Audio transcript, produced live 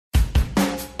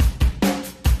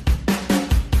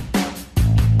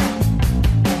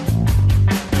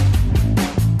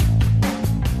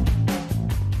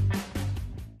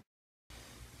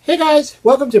Hey guys,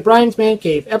 welcome to Brian's Man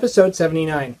Cave, episode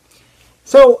 79.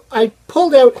 So, I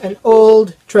pulled out an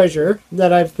old treasure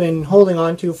that I've been holding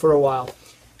on to for a while.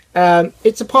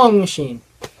 It's a Pong machine.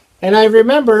 And I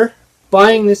remember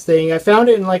buying this thing. I found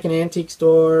it in like an antique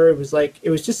store. It was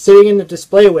just sitting in the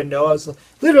display window. I was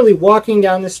literally walking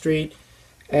down the street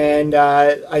and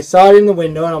I saw it in the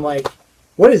window and I'm like,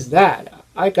 what is that?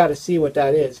 I gotta see what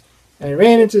that is. And I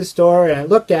ran into the store and I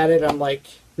looked at it and I'm like,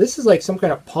 this is like some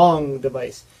kind of Pong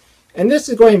device. And this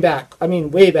is going back, I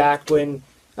mean way back when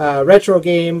retro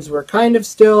games were kind of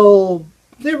still,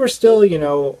 they were still, you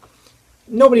know,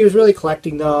 nobody was really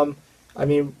collecting them. I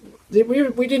mean,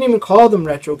 we didn't even call them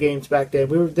retro games back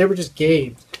then. They were just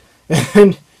games.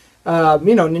 And,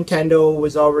 you know, Nintendo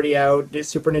was already out. The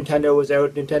Super Nintendo was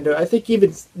out. Nintendo, I think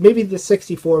even, maybe the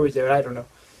 64 was out. I don't know.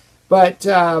 But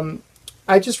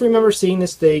I just remember seeing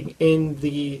this thing in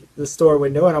the store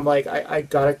window, and I'm like, I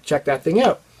gotta check that thing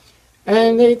out.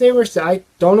 And they were, I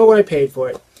don't know what I paid for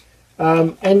it.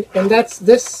 And that's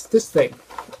this thing.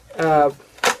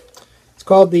 It's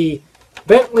called the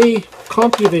Bentley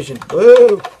CompuVision.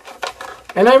 Whoa!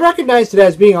 And I recognized it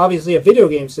as being obviously a video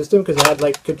game system because it had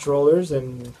like controllers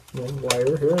and, you know,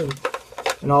 wire here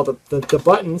and all the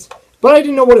buttons. But I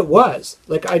didn't know what it was.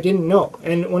 Like, I didn't know.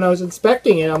 And when I was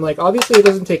inspecting it, I'm like, obviously it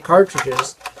doesn't take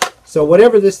cartridges. So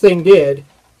whatever this thing did,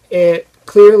 it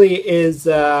clearly is,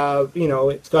 you know,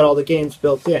 it's got all the games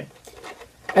built in.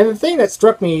 And the thing that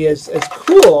struck me as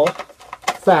cool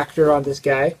factor on this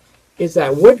guy is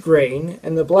that wood grain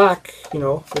and the black, you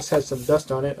know, this has some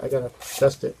dust on it. I gotta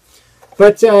dust it.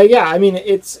 But yeah, I mean,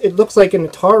 it looks like an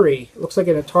Atari. It looks like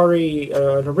an Atari,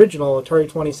 an original Atari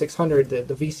 2600,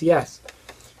 the VCS.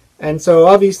 And so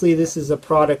obviously this is a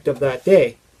product of that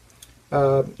day,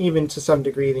 even to some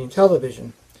degree the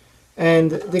Intellivision.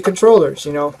 And the controllers,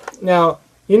 you know. Now,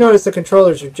 you notice the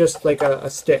controllers are just like a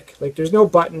stick. Like, there's no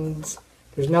buttons.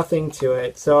 There's nothing to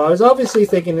it. So I was obviously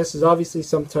thinking this is obviously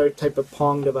some type of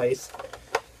Pong device.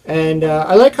 And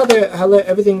I like how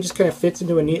everything just kind of fits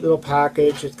into a neat little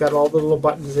package. It's got all the little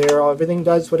buttons there. Everything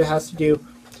does what it has to do.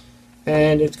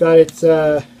 And it's got its,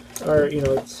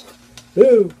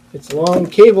 it's long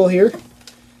cable here.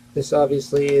 This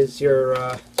obviously is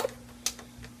your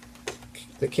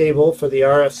the cable for the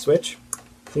RF switch,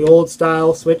 the old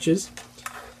style switches.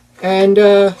 And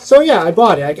so yeah, I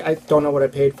bought it. I don't know what I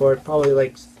paid for it. Probably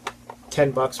like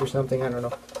 $10 or something. I don't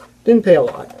know. Didn't pay a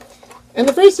lot. And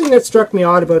the first thing that struck me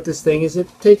odd about this thing is it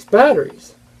takes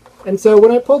batteries. And so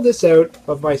when I pulled this out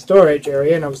of my storage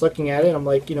area and I was looking at it, I'm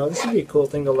like, you know, this would be a cool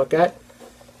thing to look at.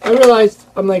 I realized,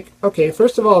 I'm like, okay,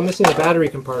 first of all, I'm missing the battery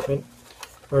compartment,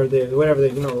 or the whatever,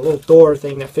 the, you know, the little door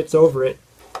thing that fits over it.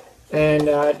 And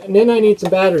then I need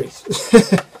some batteries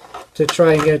to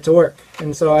try and get it to work.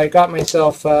 And so I got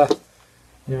myself, you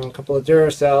know, a couple of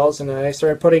Duracells, and I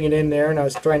started putting it in there, and I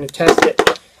was trying to test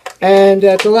it. And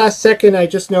at the last second, I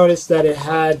just noticed that it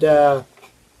had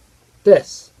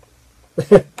this.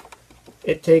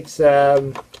 It takes a,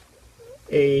 what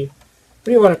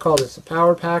do you want to call this? A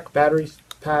power pack, battery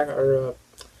pack, or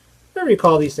whatever you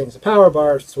call these things, a power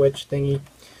bar switch thingy.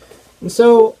 And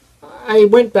so I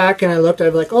went back and I looked. I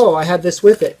was like, oh, I had this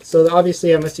with it. So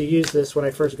obviously I must have used this when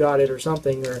I first got it or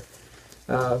something, or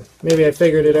maybe I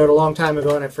figured it out a long time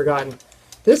ago and I've forgotten.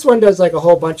 This one does like a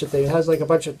whole bunch of things. It has like a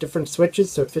bunch of different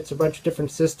switches, so it fits a bunch of different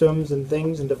systems and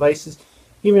things and devices.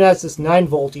 Even has this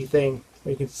 9-volty thing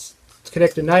where you can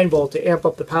connect a 9-volt to amp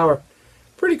up the power.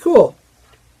 Pretty cool.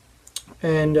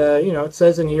 And you know, it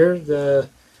says in here the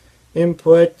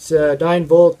input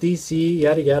 9-volt DC,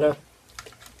 yada yada.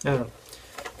 I don't know.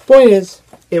 Point is,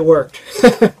 it worked.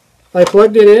 I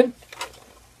plugged it in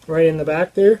right in the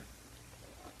back there.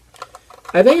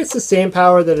 I think it's the same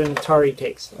power that an Atari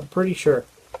takes. I'm pretty sure.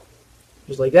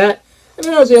 Just like that. And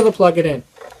then I was able to plug it in.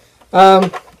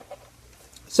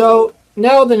 So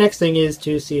now the next thing is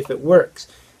to see if it works.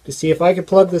 To see if I can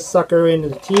plug this sucker into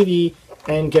the TV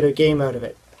and get a game out of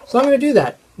it. So I'm going to do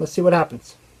that. Let's see what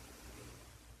happens.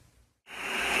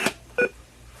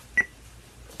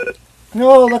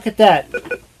 Oh, look at that.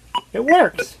 It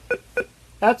works.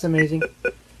 That's amazing.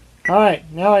 Alright,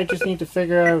 now I just need to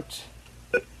figure out...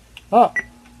 Oh,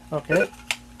 okay.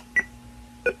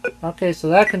 Okay, so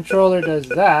that controller does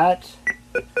that.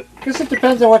 I guess it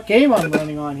depends on what game I'm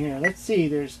running on here. Let's see,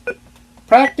 there's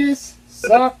practice,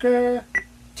 soccer,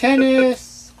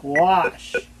 tennis,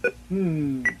 squash.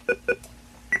 Then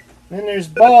there's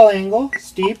ball angle,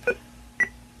 steep,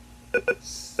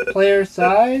 player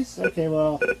size. Okay,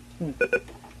 well,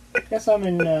 I guess I'm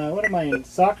in, what am I in,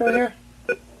 soccer here?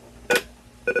 Let's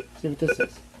see what this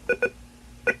is.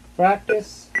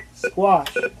 Practice,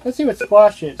 squash. Let's see what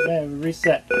squash is. Man,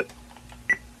 reset.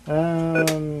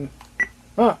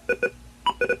 Huh.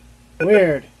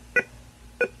 Weird.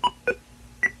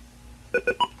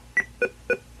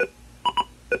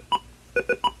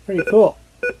 Pretty cool.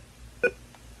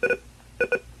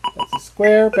 That's a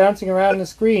square bouncing around the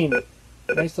screen.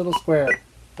 Nice little square.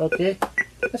 Okay.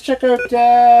 Let's check out,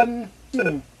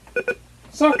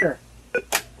 soccer.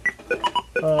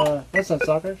 That's not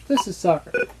soccer. This is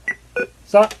soccer.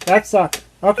 That's soccer.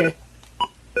 Okay.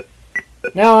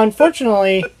 Now,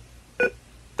 unfortunately,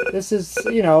 this is,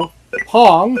 you know,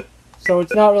 Pong, so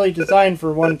it's not really designed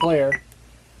for one player.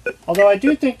 Although I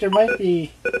do think there might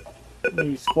be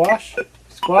maybe squash.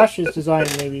 Squash is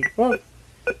designed maybe. Well,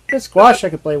 this squash I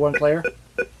could play one player.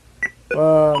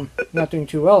 Not doing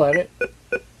too well at it.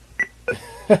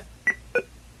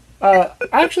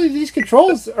 Actually, these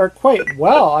controls are quite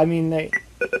well. I mean,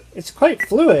 it's quite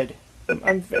fluid.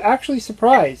 I'm actually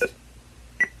surprised.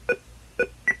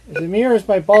 Is it me or is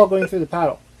my ball going through the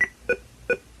paddle?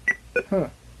 Huh.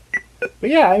 But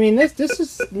yeah, I mean, this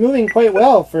is moving quite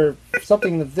well for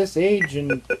something of this age.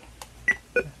 And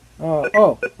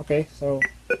oh, okay. So,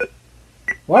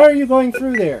 why are you going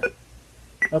through there?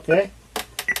 Okay,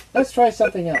 let's try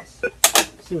something else.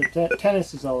 Let's see what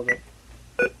tennis is all about.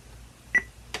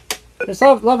 I just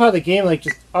love how the game like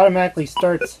just automatically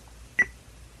starts.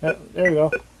 There we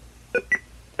go.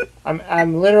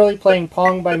 I'm literally playing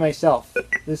Pong by myself.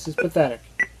 This is pathetic.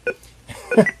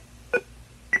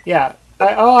 Yeah,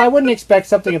 I wouldn't expect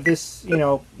something of this, you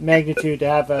know, magnitude to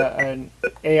have an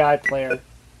AI player.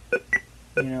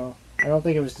 You know, I don't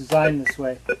think it was designed this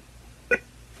way.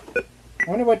 I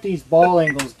wonder what these ball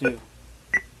angles do.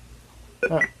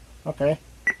 Huh, okay.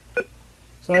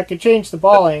 So I could change the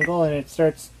ball angle and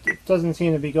it doesn't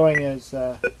seem to be going as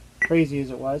crazy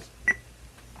as it was.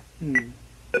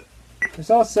 There's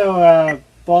also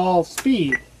ball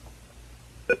speed.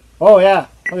 Oh yeah,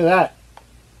 look at that.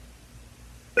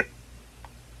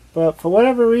 But for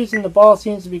whatever reason the ball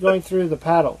seems to be going through the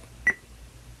paddle.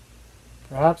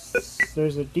 Perhaps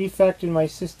there's a defect in my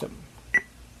system.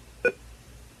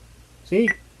 See?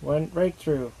 Went right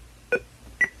through.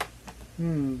 So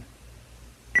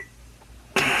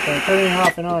I'm turning it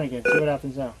off and on again. See what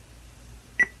happens now.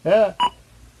 Yeah.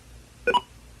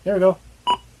 There we go.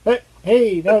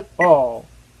 Hey, no. Oh.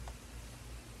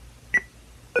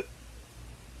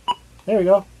 There we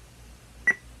go.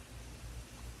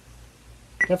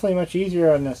 Definitely much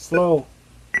easier on the slow.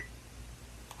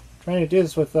 Trying to do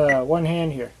this with one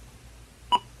hand here.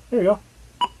 There we go.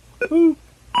 Woo.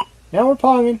 Now we're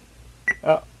ponging.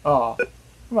 Oh.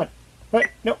 Come on.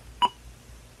 Right. No.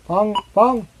 Pong.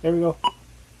 Pong. There we go.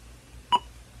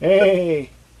 Hey.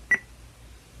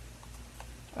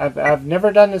 I've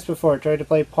never done this before. Tried to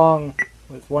play Pong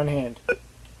with one hand.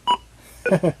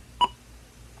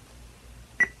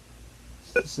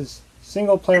 This is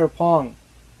single player Pong.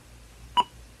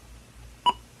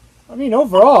 I mean,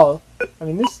 overall, I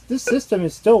mean this system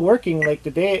is still working like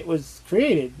the day it was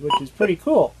created, which is pretty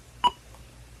cool.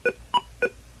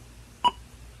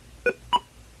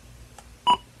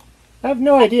 I have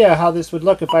no idea how this would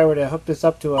look if I were to hook this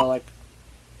up to a like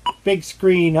big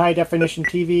screen, high definition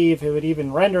TV, if it would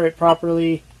even render it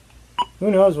properly. Who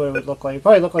knows what it would look like? It'd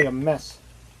probably look like a mess.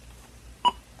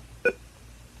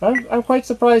 I'm quite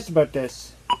surprised about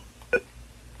this.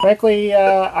 Frankly,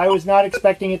 I was not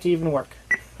expecting it to even work.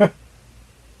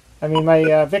 I mean,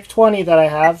 my VIC-20 that I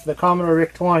have, the Commodore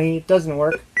VIC-20, it doesn't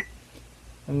work.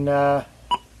 And,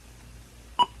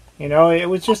 you know, it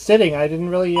was just sitting. I didn't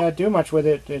really do much with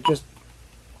it. It just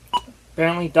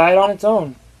apparently died on its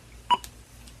own.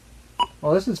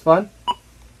 Well, this is fun. I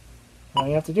don't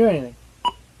have to do anything.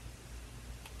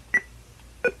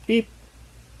 Beep.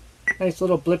 Nice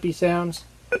little blippy sounds.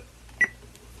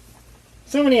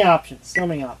 So many options. So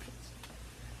many options.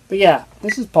 But yeah,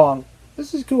 this is Pong.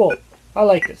 This is cool. I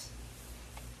like this.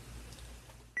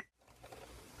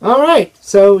 Alright,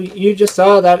 so you just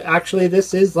saw that actually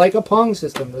this is like a Pong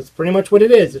system. That's pretty much what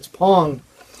it is. It's Pong.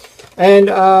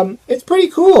 And it's pretty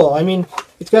cool. I mean,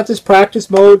 it's got this practice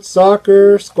mode,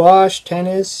 soccer, squash,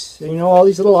 tennis, you know, all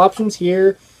these little options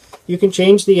here. You can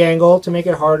change the angle to make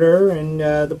it harder and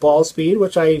the ball speed,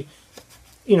 which I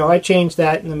changed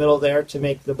that in the middle there to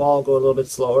make the ball go a little bit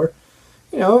slower.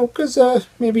 You know, because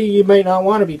maybe you might not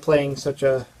want to be playing such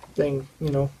a thing,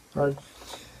 you know, hard.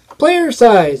 Player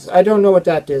size. I don't know what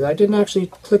that did. I didn't actually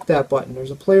click that button.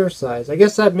 There's a player size. I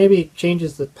guess that maybe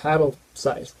changes the paddle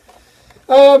size.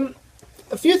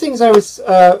 A few things I was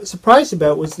surprised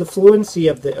about was the fluency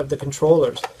of the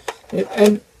controllers,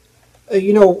 and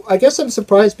you know, I guess I'm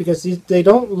surprised because they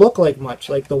don't look like much.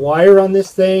 Like the wire on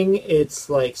this thing, it's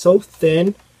like so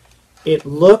thin, It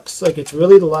looks like it's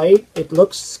really light. It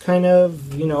looks kind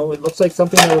of, you know, it looks like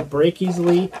something that would break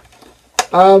easily.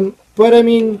 But I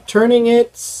mean, turning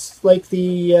it like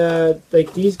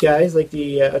like these guys, like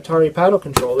the Atari paddle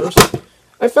controllers,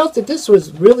 I felt that this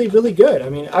was really, really good. I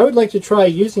mean, I would like to try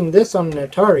using this on an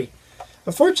Atari.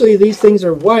 Unfortunately, these things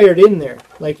are wired in there.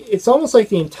 Like, it's almost like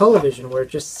the Intellivision, where it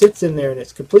just sits in there and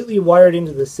it's completely wired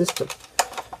into the system.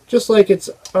 Just like its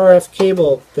RF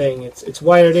cable thing, it's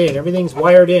wired in. Everything's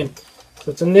wired in. So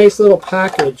it's a nice little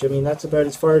package. I mean, that's about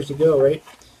as far as you go, right?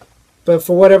 But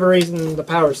for whatever reason, the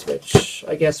power switch,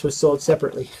 I guess, was sold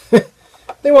separately.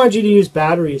 They wanted you to use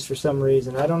batteries for some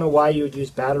reason. I don't know why you would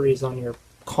use batteries on your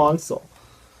console.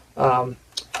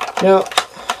 Now,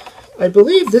 I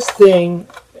believe this thing,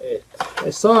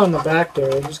 I saw on the back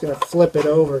there. I'm just going to flip it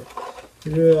over.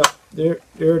 Yeah, there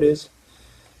it is.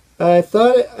 I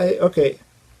thought, okay.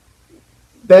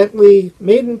 Bentley,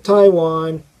 made in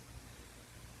Taiwan.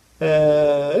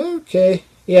 Okay.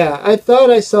 Yeah, I thought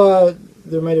I saw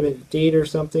there might have been a date or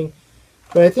something.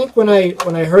 But I think when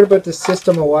I heard about this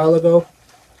system a while ago,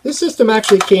 this system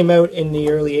actually came out in the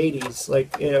early 80s.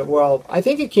 Like, well, I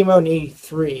think it came out in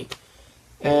 83.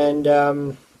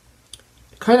 And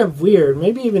kind of weird.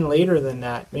 Maybe even later than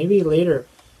that. Maybe later.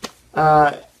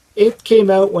 It came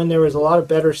out when there was a lot of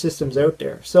better systems out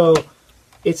there. So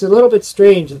it's a little bit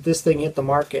strange that this thing hit the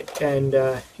market. And,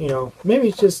 you know, maybe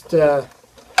it's just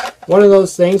one of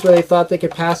those things where they thought they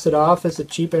could pass it off as a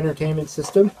cheap entertainment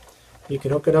system. You can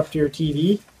hook it up to your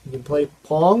TV. You can play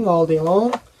Pong all day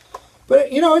long.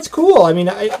 But, you know, it's cool. I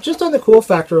mean, just on the cool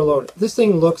factor alone, this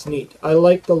thing looks neat. I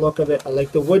like the look of it. I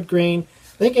like the wood grain.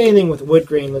 I think anything with wood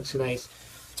grain looks nice.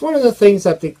 It's one of the things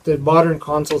that the modern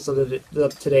consoles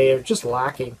of today are just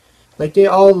lacking. Like, they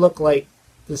all look like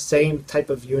the same type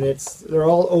of units. They're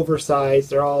all oversized.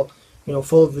 They're all, you know,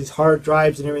 full of these hard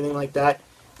drives and everything like that.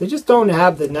 They just don't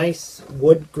have the nice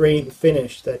wood grain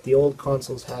finish that the old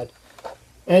consoles had.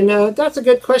 And that's a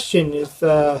good question. If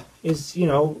you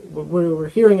know, we're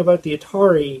hearing about the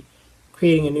Atari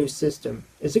creating a new system.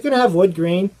 Is it going to have wood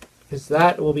grain? Because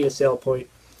that will be a sale point.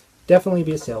 Definitely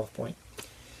be a sale point.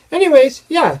 Anyways,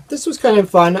 yeah, this was kind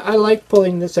of fun. I liked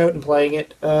pulling this out and playing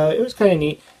it. It was kind of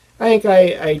neat. I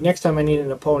think next time I need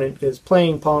an opponent, because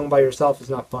playing Pong by yourself is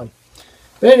not fun.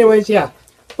 But anyways, yeah.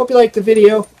 Hope you liked the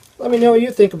video. Let me know what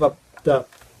you think about the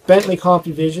Bentley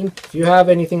CompuVision. If you have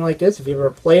anything like this, if you ever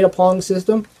played a Pong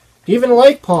system, do you even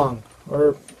like Pong?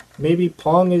 Or maybe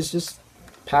Pong is just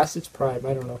past its prime.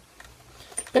 I don't know.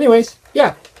 Anyways,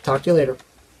 yeah. Talk to you later.